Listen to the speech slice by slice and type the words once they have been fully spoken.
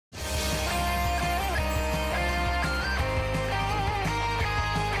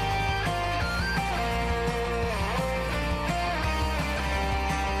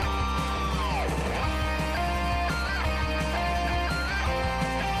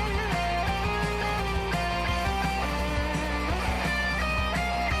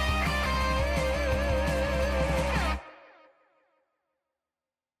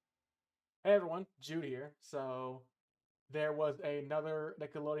Hey everyone, Jude here. So there was another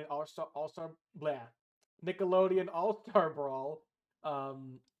Nickelodeon Nickelodeon All Star Brawl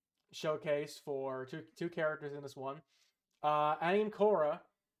um, showcase for two characters in this one. Annie and Korra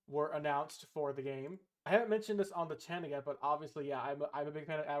were announced for the game. I haven't mentioned this on the channel yet, but obviously, yeah, I'm a big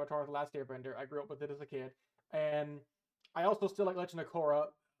fan of Avatar: The Last Airbender. I grew up with it as a kid, and I also still like Legend of Korra,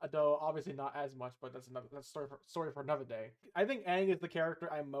 though obviously not as much. But that's story for another day. I think Aang is the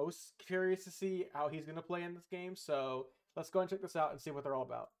character I'm most curious to see how he's gonna play in this game. So let's go and check this out and see what they're all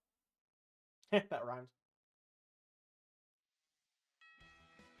about. That rhymed.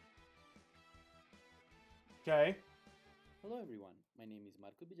 Okay. Hello everyone, my name is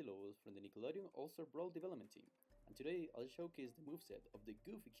Marco Villalobos from the Nickelodeon All-Star Brawl development team, and today I'll showcase the moveset of the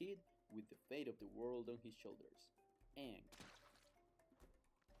goofy kid with the fate of the world on his shoulders, Aang.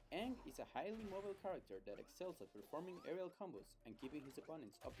 Aang is a highly mobile character that excels at performing aerial combos and keeping his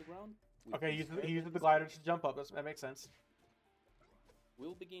opponents off the ground with Okay, his he uses the airbending glider skills. to jump up. That makes sense.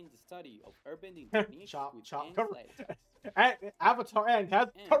 We'll begin the study of airbending techniques Chop, with chop. Aang's slide attacks. Avatar Aang has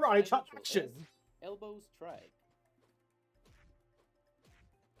Aang's karate slide chop neutral action. is elbow strike.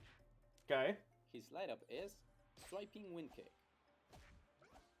 Okay. His slide up is swiping wind kick.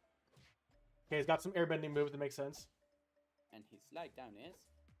 Okay, he's got some airbending moves that make sense. And his slide down is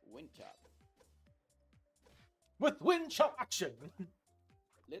wind chop. With wind chop action.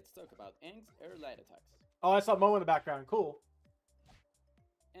 Let's talk about Aang's air light attacks. Oh, I saw Mo in the background. Cool.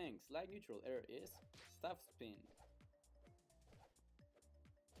 Aang's slide neutral air is staff spin.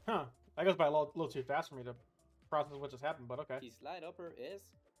 Huh. That goes by a little too fast for me to process what just happened, but okay. His slide upper is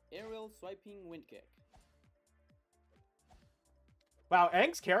aerial swiping wind kick. Wow,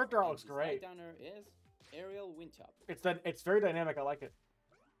 Aang's character art And looks his great. slide downer is aerial wind chop. It's very dynamic. I like it.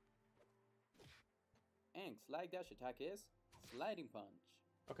 Aang's slide dash attack is sliding punch.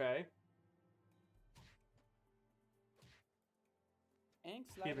 Okay.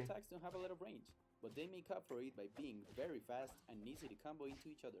 Aang's slide me. attacks don't have a lot of range, but they make up for it by being very fast and easy to combo into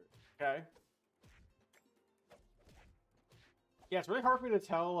each other. Okay. Yeah, it's really hard for me to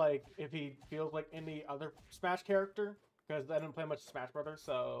tell like if he feels like any other Smash character because I didn't play much Smash Brothers,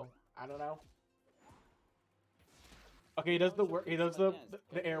 so I don't know. Okay, he does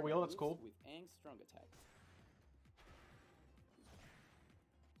the air wheel. That's cool. With Aang's strong attacks.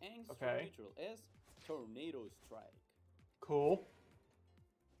 Aang's Okay. strong neutral is tornado strike. Cool.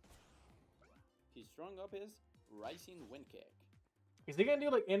 His strong up is rising wind kick. Is he gonna do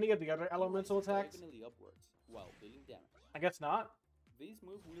like any of the other elemental He rises attacks? diagonally upwards while dealing damage. I guess not. This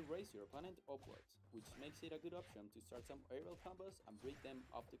move will raise your opponent upwards, which makes it a good option to start some aerial combos and break them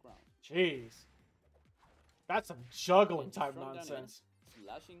off the ground. Jeez. That's some juggling And his type strong down nonsense. is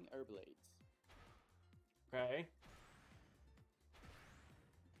slashing air blades. Okay.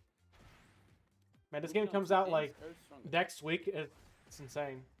 Man, this Moving game on comes to out Aang's like air strong attack. next week. It's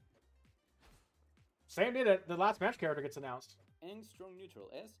insane. Same day that the last Smash character gets announced. Aang's strong neutral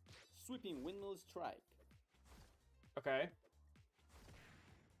is sweeping windmill strike. Okay.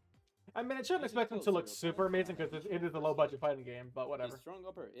 I mean, I shouldn't As it expect him goes, to look your super opponent's amazing because down it is a is low-budget fighting game, but whatever. His strong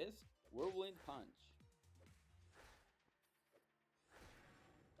upper is whirlwind punch.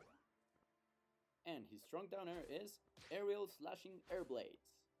 And his strong down air is aerial slashing air blades.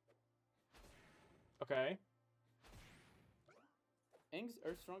 Okay. Aang's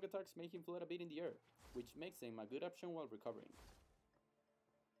air strong attacks make him float a bit in the air, which makes him a good option while recovering.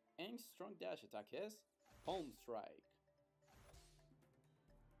 Aang's strong dash attack is palm strike.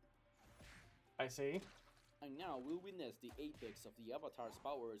 I see. And now we'll witness the apex of the Avatar's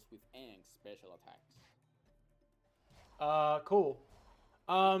powers with Aang's special attacks. Cool.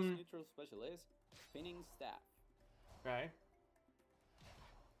 Aang's neutral special is spinning staff. Okay.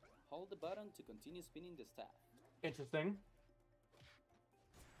 Hold the button to continue spinning the staff. Interesting.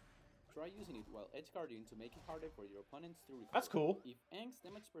 Try using it while edge guarding to make it harder for your opponents to recover. That's cool. If Aang's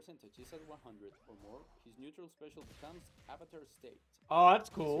damage percentage is at 100 or more, his neutral special becomes Avatar State. Oh, that's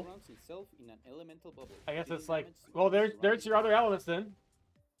He cool. surrounds himself in an elemental bubble. I guess dealing it's like, damage to well, enemies there's your surrounding other elements then. him.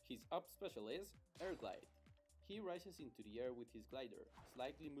 His up special is Air Glide. He rises into the air with his glider,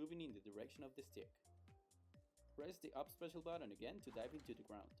 slightly moving in the direction of the stick. Press the up special button again to dive into the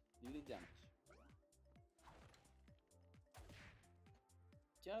ground, dealing damage.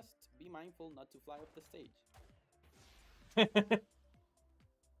 Just be mindful not to fly off the stage.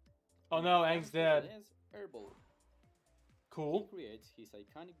 Oh And no, his Aang's down special dead. is Air Ball. He Cool. creates his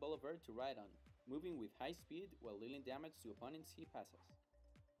iconic ball of air to ride on, moving with high speed while dealing damage to opponents he passes.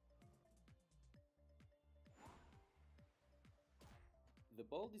 The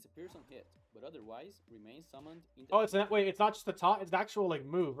ball disappears on hit, but otherwise remains summoned in the Oh, it's not. Wait, it's not just the taunt. It's the actual like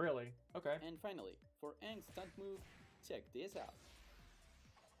move, really. Okay. And finally, for Aang's stunt move, check this out.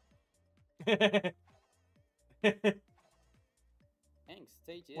 Aang's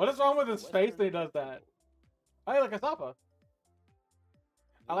stage What is wrong with his the face Western that he does Air that? Temple. Oh, yeah, like a Sapa.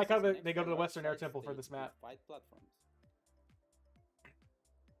 I like This how is an they go to the extra Western Air large Temple for stage this with map. 5 platforms.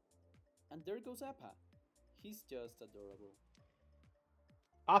 And there goes Appa. He's just adorable.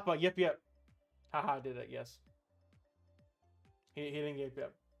 Appa, yep, yep. Haha, I did it, yes. He didn't yep,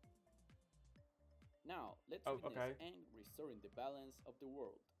 yep. Now, let's Oh, witness okay. Aang restoring the balance of the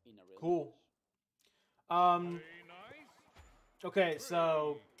world in a real Cool. match. Okay,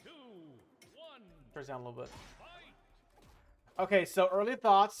 so... Turns down a little bit. Okay, so early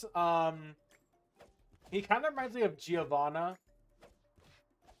thoughts. He kind of reminds me of Giovanna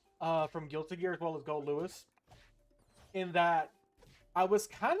from Guilty Gear as well as Gold Lewis. In that, I was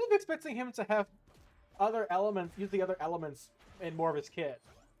kind of expecting him to have other elements, use the other elements in more of his kit.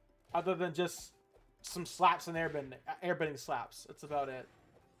 Other than just some slaps and airbending slaps. That's about it.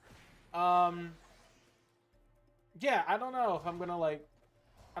 Yeah, I don't know if I'm gonna like...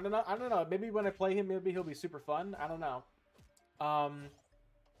 I don't know. Maybe when I play him, maybe he'll be super fun. I don't know. I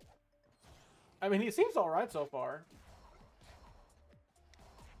mean, he seems alright so far.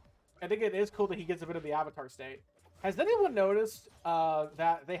 I think it is cool that he gets a bit of the avatar state. Has anyone noticed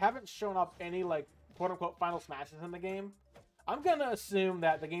that they haven't shown up any, like, quote-unquote final smashes in the game? I'm gonna assume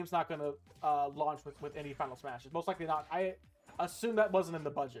that the game's not gonna launch with any final smashes. Most likely not. I assume that wasn't in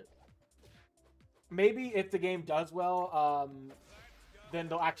the budget. Maybe if the game does well, then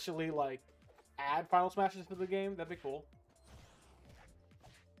they'll actually, like, add final smashes to the game. That'd be cool.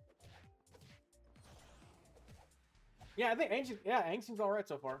 Yeah, I think Aang seems alright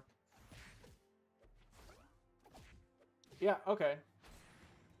so far. Yeah, okay.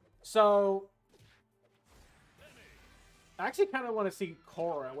 So, I actually kind of want to see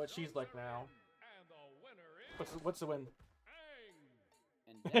Korra and what she's like now. What's the win?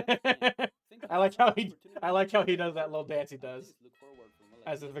 And that's Aang. Thank you I like so how much he for tuning I in like to how he this does that episode, little dance he and does please look forward for more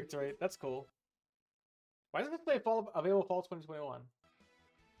like as a this in the victory. future. That's cool. Why does it say available fall 2021?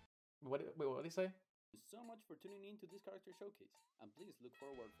 Wait, what did he say? Thank you so much for tuning in to this character showcase, and please look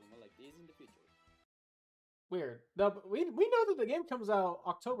forward for more like this in the future. Weird. No, but we know that the game comes out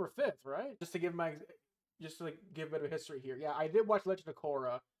October 5th, right? Just to give like give a bit of history here. Yeah, I did watch Legend of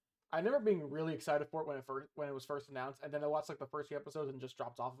Korra. I remember being really excited for it when it was first announced, and then I watched like the first few episodes and just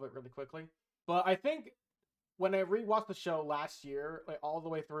dropped off of it really quickly. But I think when I rewatched the show last year, like all the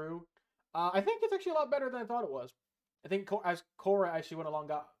way through, I think it's actually a lot better than I thought it was. I think as Korra actually went along,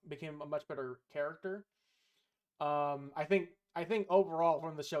 became a much better character. I think overall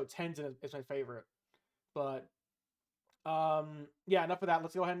from the show, Tenzin is my favorite. But yeah, enough of that.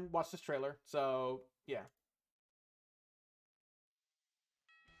 Let's go ahead and watch this trailer. So yeah.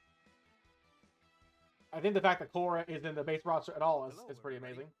 I think the fact that Korra is in the base roster at all is pretty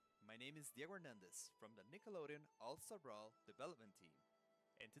amazing. My name is Diego Hernandez from the Nickelodeon All-Star Brawl development team.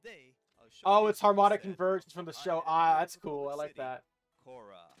 And today, I'll show Oh, you it's harmonic set convergence from the on show. an Ah, that's beautiful cool. I like city, that.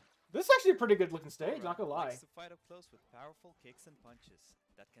 Korra. This is actually a pretty good looking stage, Korra not gonna lie. likes to fight up close with powerful kicks and punches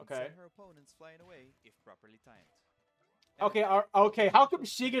that can Okay. send her opponents flying away if properly timed. Okay, okay. How come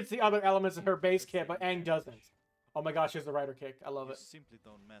she gets the other elements of her base kit, but Aang doesn't? Oh my gosh, she has the rider kick. I love You it. simply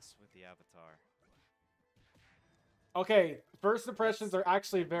don't mess with the avatar. Okay, first impressions are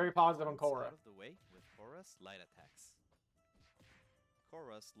actually very positive on Let's Korra. out of the way with Korra's light attacks.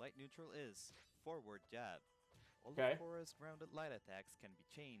 Korra's light neutral is forward jab. All Okay. of Korra's grounded light attacks can be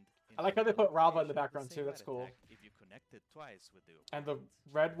chained. I like how they put Rava in the background too, that's cool. If you connect it twice with the And the opponent.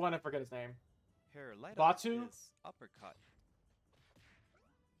 red one, I forget his name. Her light Batu? up is uppercut,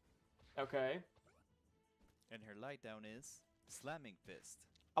 Okay. and her light down is slamming fist.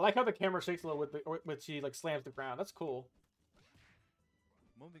 I like how the camera shakes a little when she like slams the ground. That's cool.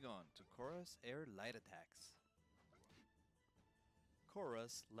 Moving on to Korra's air light attacks.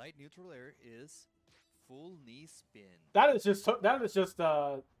 Korra's light neutral air is full knee spin. That is just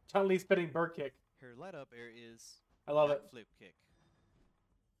Chun-Li spinning bird kick. Her light up air is I love it. flip kick.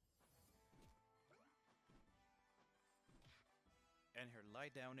 And her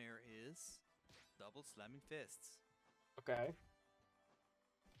light down air is double slamming fists. Okay.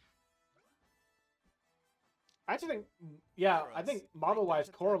 I actually think, yeah, I think model-wise,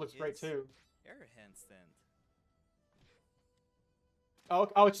 Korra looks great too. Air handstand.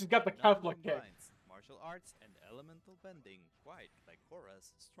 Oh, she's got the Now cufflink kick. combines martial arts and elemental bending, quite like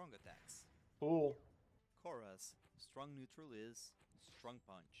Korra's strong attacks. Cool. Korra's strong neutral is strong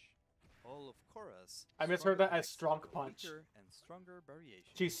punch. All of Korra's I strong misheard that as attacks strong have a punch. weaker and stronger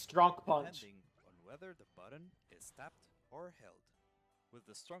variations, She's strong punch. depending on whether the button is tapped or held. With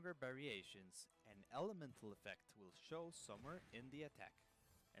the stronger variations, an elemental effect will show somewhere in the attack,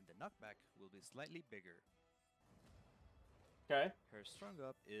 and the knockback will be slightly bigger. Okay. Her strong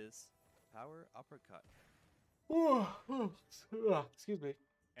up is Power Uppercut, Excuse me.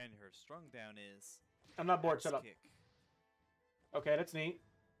 and her strong down is I'm not bored. Axe Shut up. Kick. Okay, that's neat.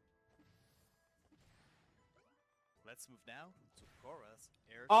 Let's move now to Korra's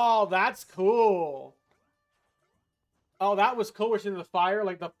Air Oh, Stomp. that's cool. Oh, that was cool. Wishing the fire,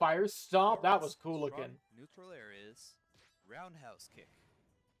 like the fire stomp. That was Korra's cool strong looking. Neutral air is Roundhouse Kick.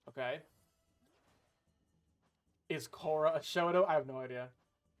 Okay. Is Korra a Shoto? I have no idea.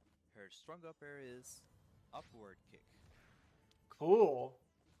 Her strong up air is Upward Kick. Cool.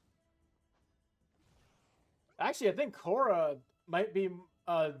 Actually, I think Korra might be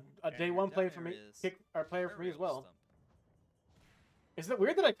a And day her one player down for air me, is player for me as Aerial well. Stomp. Is it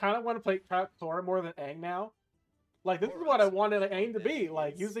weird that I kind of want to try Korra more than Aang now? Like this is what I Korra's wanted strong Aang to be, edge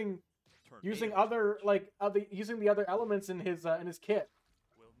like is using Tornado other Charge. using the other elements in his kit.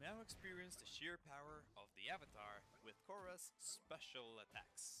 We'll now experience the sheer power of the Avatar with Korra's special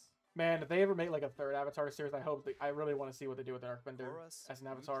attacks. Man, if they ever make like a third Avatar series, I really want to see what they do with Earthbender Korra's as an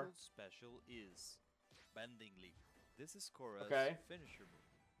Avatar. neutral special is Bending Leap. This is Korra's Okay. finisher move.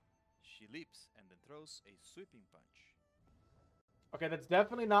 She leaps and then throws a sweeping punch. Okay, that's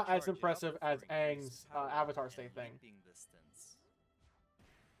definitely not as Charge it up impressive for as increased Aang's power Avatar and state thing. leaping distance.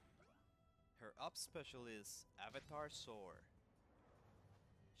 Her up special is Avatar Soar.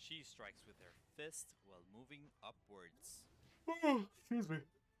 She strikes with her fist while moving upwards. Excuse me.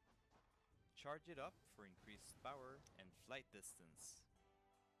 Charge it up for increased power and flight distance.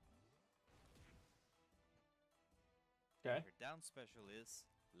 Okay, Her down special is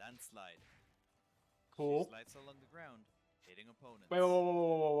Landslide. cool. She slides along the ground, hitting opponents. Wait,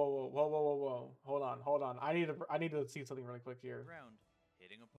 whoa. Hold on. I need to see something really quick here. Ground,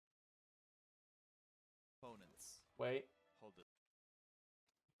 hitting opponents. Wait. Hold it.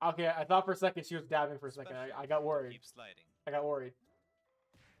 Okay, I thought for a second she was dabbing for a second. I got worried. Keep sliding. I got worried.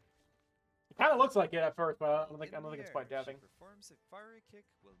 It kind of looks like it at first, but I don't think In the it's quite air, dabbing. She performs a fiery kick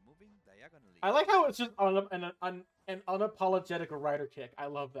while moving diagonally. I like how it's just an unapologetic rider kick. I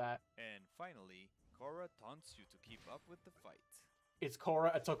love that. And finally, Korra taunts you to keep up with the fight. It's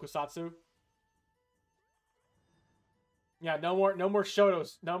Korra a tokusatsu. Yeah, no more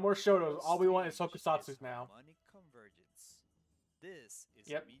Shotos. No more Shotos. All we want is Stage tokusatsus now. harmonic convergence. This is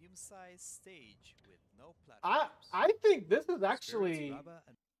Yep. a medium-sized stage with no platforms. I think this is Spirits, actually Raba,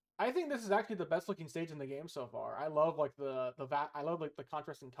 and the best looking stage in the game so far. I love like I love like the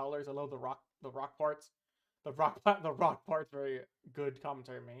contrasting colors. I love the rock parts. The rock parts very good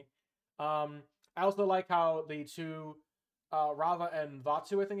commentary to me. I also like how the two Rava and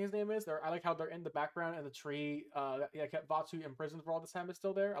Vatu, I think his name is. I like how they're in the background and the tree that kept Vatu imprisoned for all this time is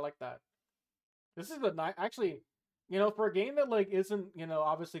still there. I like that. This is a nice, actually, for a game that like isn't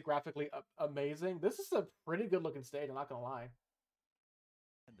obviously graphically amazing. This is a pretty good looking stage. I'm not gonna lie.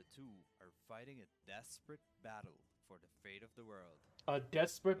 and the two are fighting a desperate battle for the fate of the world. A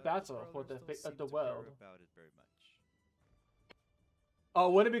desperate But the battle for the brawlers don't fate of seem the to care world. about it very much. Oh,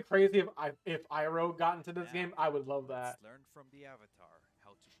 wouldn't it be crazy if Iroh got into this Now, game? I would love that. Let's learn from the Avatar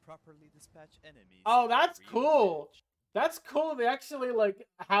how to properly dispatch enemies. Oh, with that's real cool. edge. That's cool. They actually like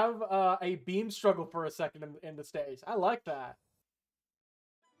have a beam struggle for a second in the stage. I like that.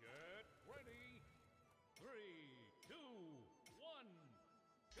 Get ready. 3, 2, 1,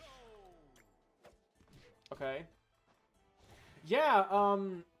 go. Okay. Yeah.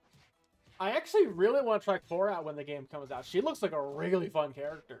 I actually really want to try Korra out when the game comes out. She looks like a really fun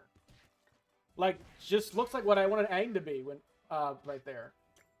character. Like, just looks like what I wanted Aang to be when right there.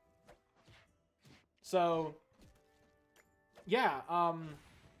 So. Yeah,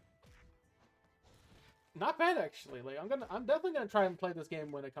 not bad actually. Like I'm definitely gonna try and play this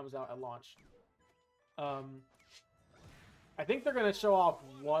game when it comes out at launch. I think they're gonna show off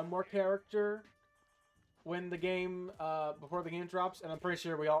one more character when the game before the game drops, and I'm pretty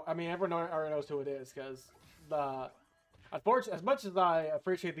sure everyone already knows who it is because unfortunately, as much as I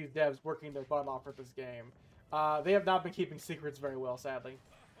appreciate these devs working their butt off for this game, they have not been keeping secrets very well, sadly.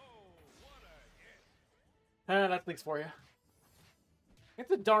 That's leaks for you. It's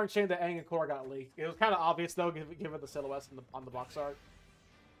a darn shame that Aang and Korra got leaked. It was kind of obvious though, given the silhouettes on the box art.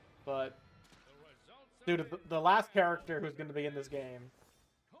 But dude, the last character who's going to be in this game,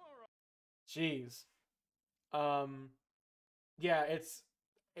 jeez. Yeah,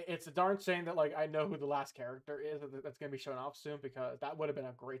 it's a darn shame that like I know who the last character is that's going to be shown off soon, because that would have been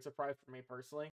a great surprise for me personally.